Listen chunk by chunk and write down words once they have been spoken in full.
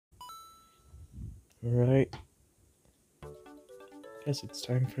Alright. Guess it's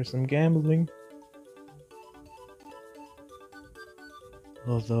time for some gambling.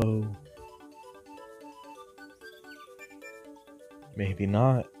 Although... maybe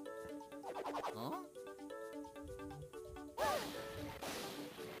not.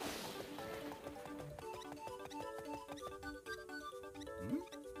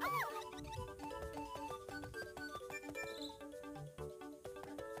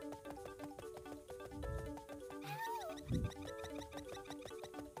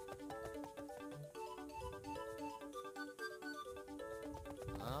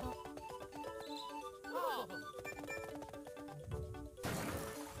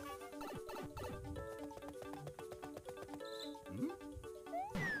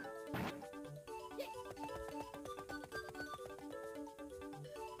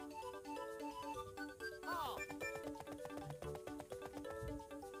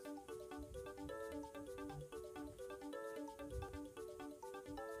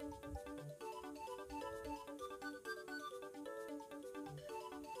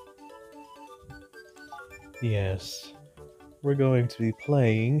 Yes, we're going to be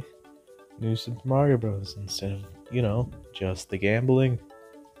playing New Super Mario Bros. Instead of, just the gambling.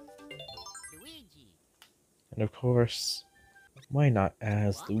 Luigi. And of course, why not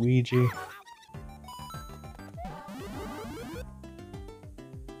as Luigi?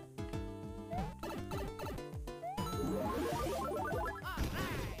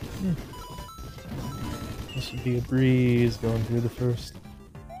 This should be a breeze going through the first.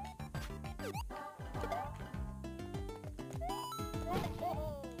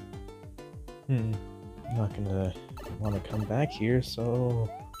 I'm not gonna want to come back here, so...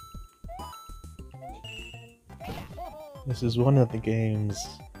 This is one of the games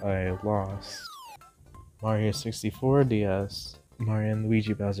I lost. Mario 64 DS, Mario and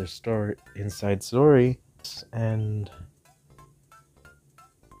Luigi Bowser Story, Inside Story, and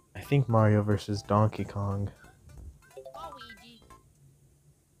I think Mario vs. Donkey Kong. Luigi.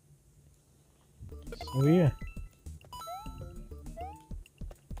 So yeah.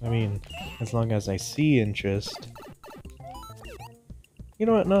 I mean, as long as I see interest. You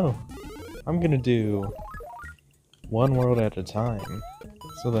know what? No. I'm gonna do one world at a time.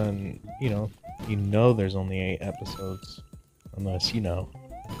 So then, you know there's only 8 episodes. Unless,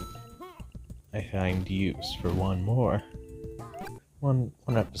 I find use for one more. One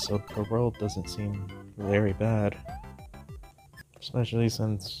episode per world doesn't seem very bad. Especially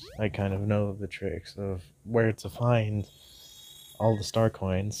since I kind of know the tricks of where to find all the star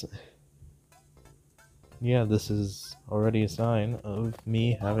coins. Yeah, this is already a sign of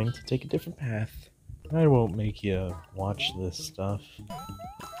me having to take a different path. I won't make you watch this stuff.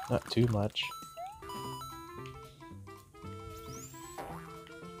 Not too much.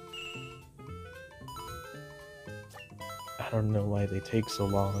 I don't know why they take so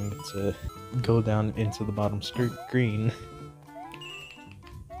long to go down into the bottom screen.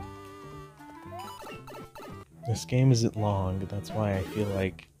 This game isn't long, that's why I feel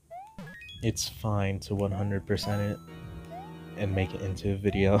like it's fine to 100% it and make it into a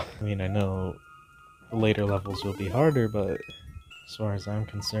video. I mean, I know the later levels will be harder, but as far as I'm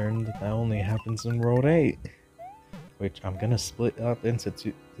concerned, that only happens in World 8. Which I'm gonna split up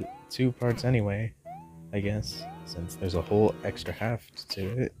into two parts anyway, I guess, since there's a whole extra half to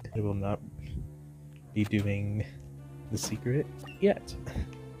it. I will not be doing the secret yet.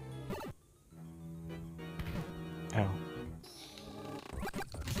 Ow.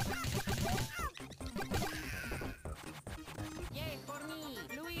 Yay for me,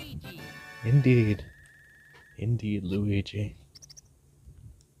 Luigi. Indeed. Indeed, Luigi.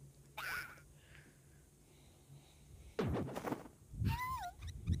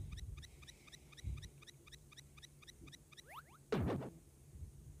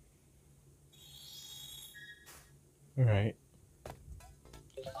 Alright.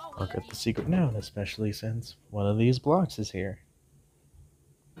 I'll get the secret now, especially since one of these blocks is here.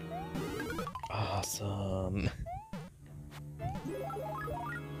 Awesome.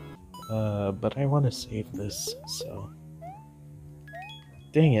 But I want to save this, so...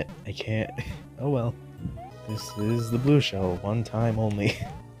 Dang it, I can't. Oh well. This is the blue shell, one time only.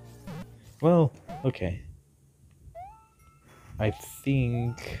 Well, okay. I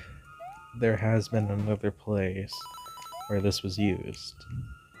think there has been another place where this was used.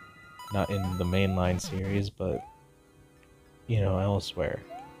 Not in the mainline series, but, elsewhere.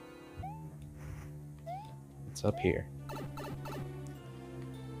 It's up here.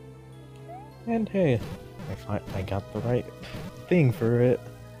 And hey, I got the right thing for it.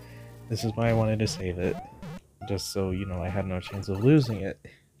 This is why I wanted to save it. Just so, I had no chance of losing it.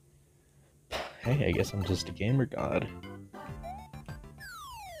 Hey, I guess I'm just a gamer god.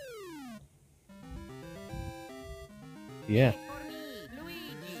 Yeah, For me,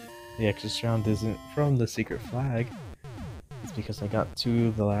 Luigi. the extra round isn't from the secret flag. It's because I got 2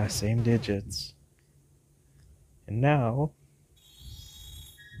 of the last same digits. And now...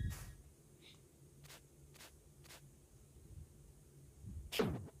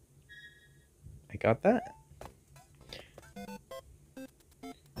 I got that.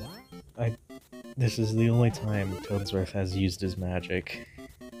 This is the only time Toadsworth has used his magic.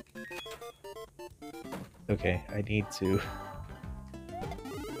 Okay, I need to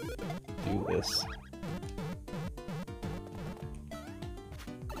do this.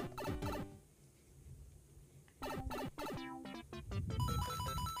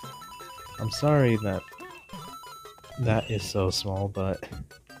 I'm sorry that is so small, but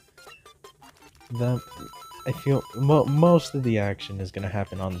that I feel most of the action is gonna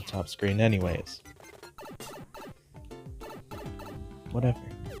happen on the top screen anyways. Whatever.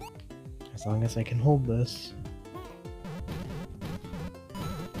 As long as I can hold this.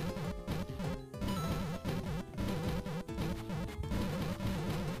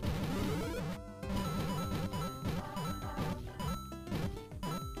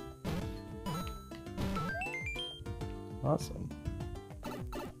 Awesome.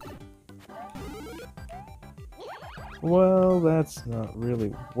 Well, that's not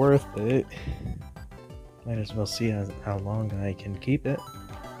really worth it. Might as well see how long I can keep it.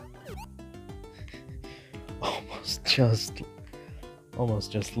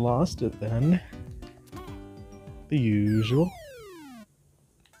 Almost just lost it then. The usual.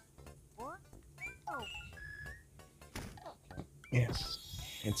 Yes,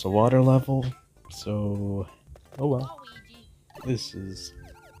 it's a water level, so oh well. Luigi. This is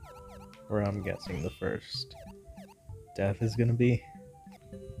where I'm guessing the first death is gonna be.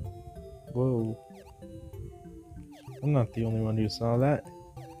 Whoa. I'm not the only one who saw that.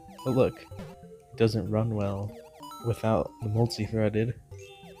 But look, it doesn't run well without the multi-threaded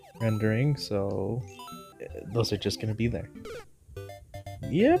rendering, so those are just gonna be there.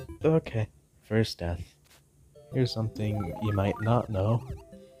 Yep, okay. First death. Here's something you might not know.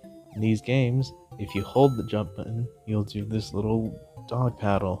 In these games, if you hold the jump button, you'll do this little dog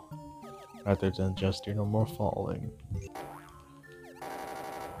paddle, rather than just your normal falling.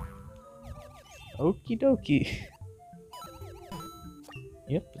 Okie dokie.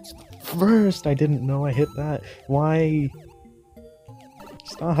 Yep, it's first. I didn't know I hit that. Why?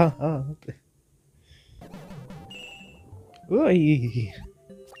 Stop. Oi.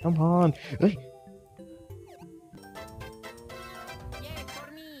 Come on. Oi. Yeah,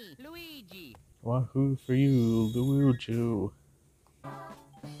 for me, Luigi. Wahoo for you, Luigi.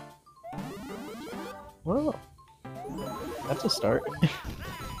 Well, that's a start.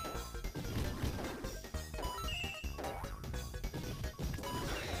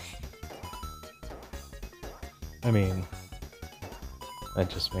 I mean, that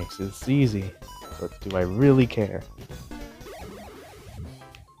just makes it easy, but do I really care?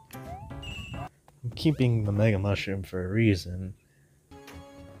 I'm keeping the Mega Mushroom for a reason.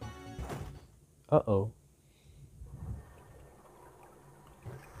 Uh-oh.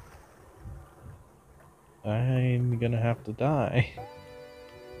 I'm gonna have to die.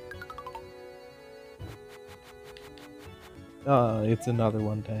 It's another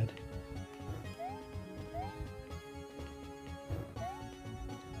one dead.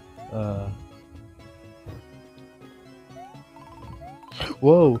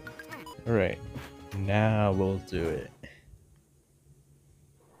 Whoa! Alright, now we'll do it.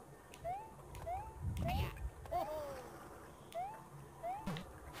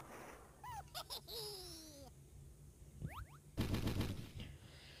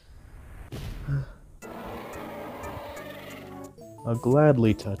 I'll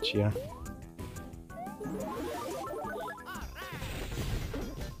gladly touch ya.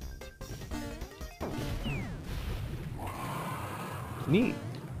 Neat.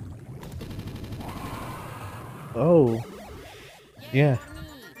 Oh, yeah.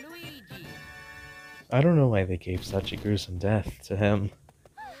 For me, Luigi. I don't know why they gave such a gruesome death to him.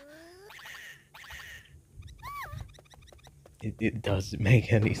 It doesn't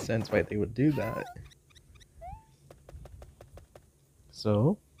make any sense why they would do that.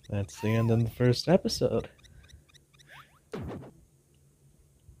 So, that's the end of the first episode.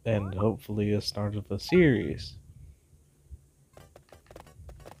 And hopefully a start of a series.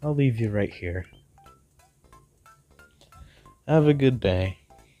 I'll leave you right here. Have a good day.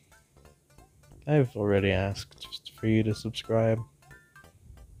 I've already asked for you to subscribe.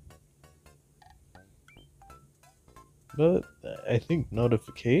 But I think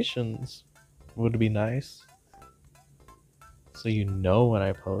notifications would be nice. So you know when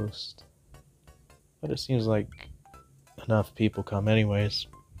I post. But it seems like enough people come anyways.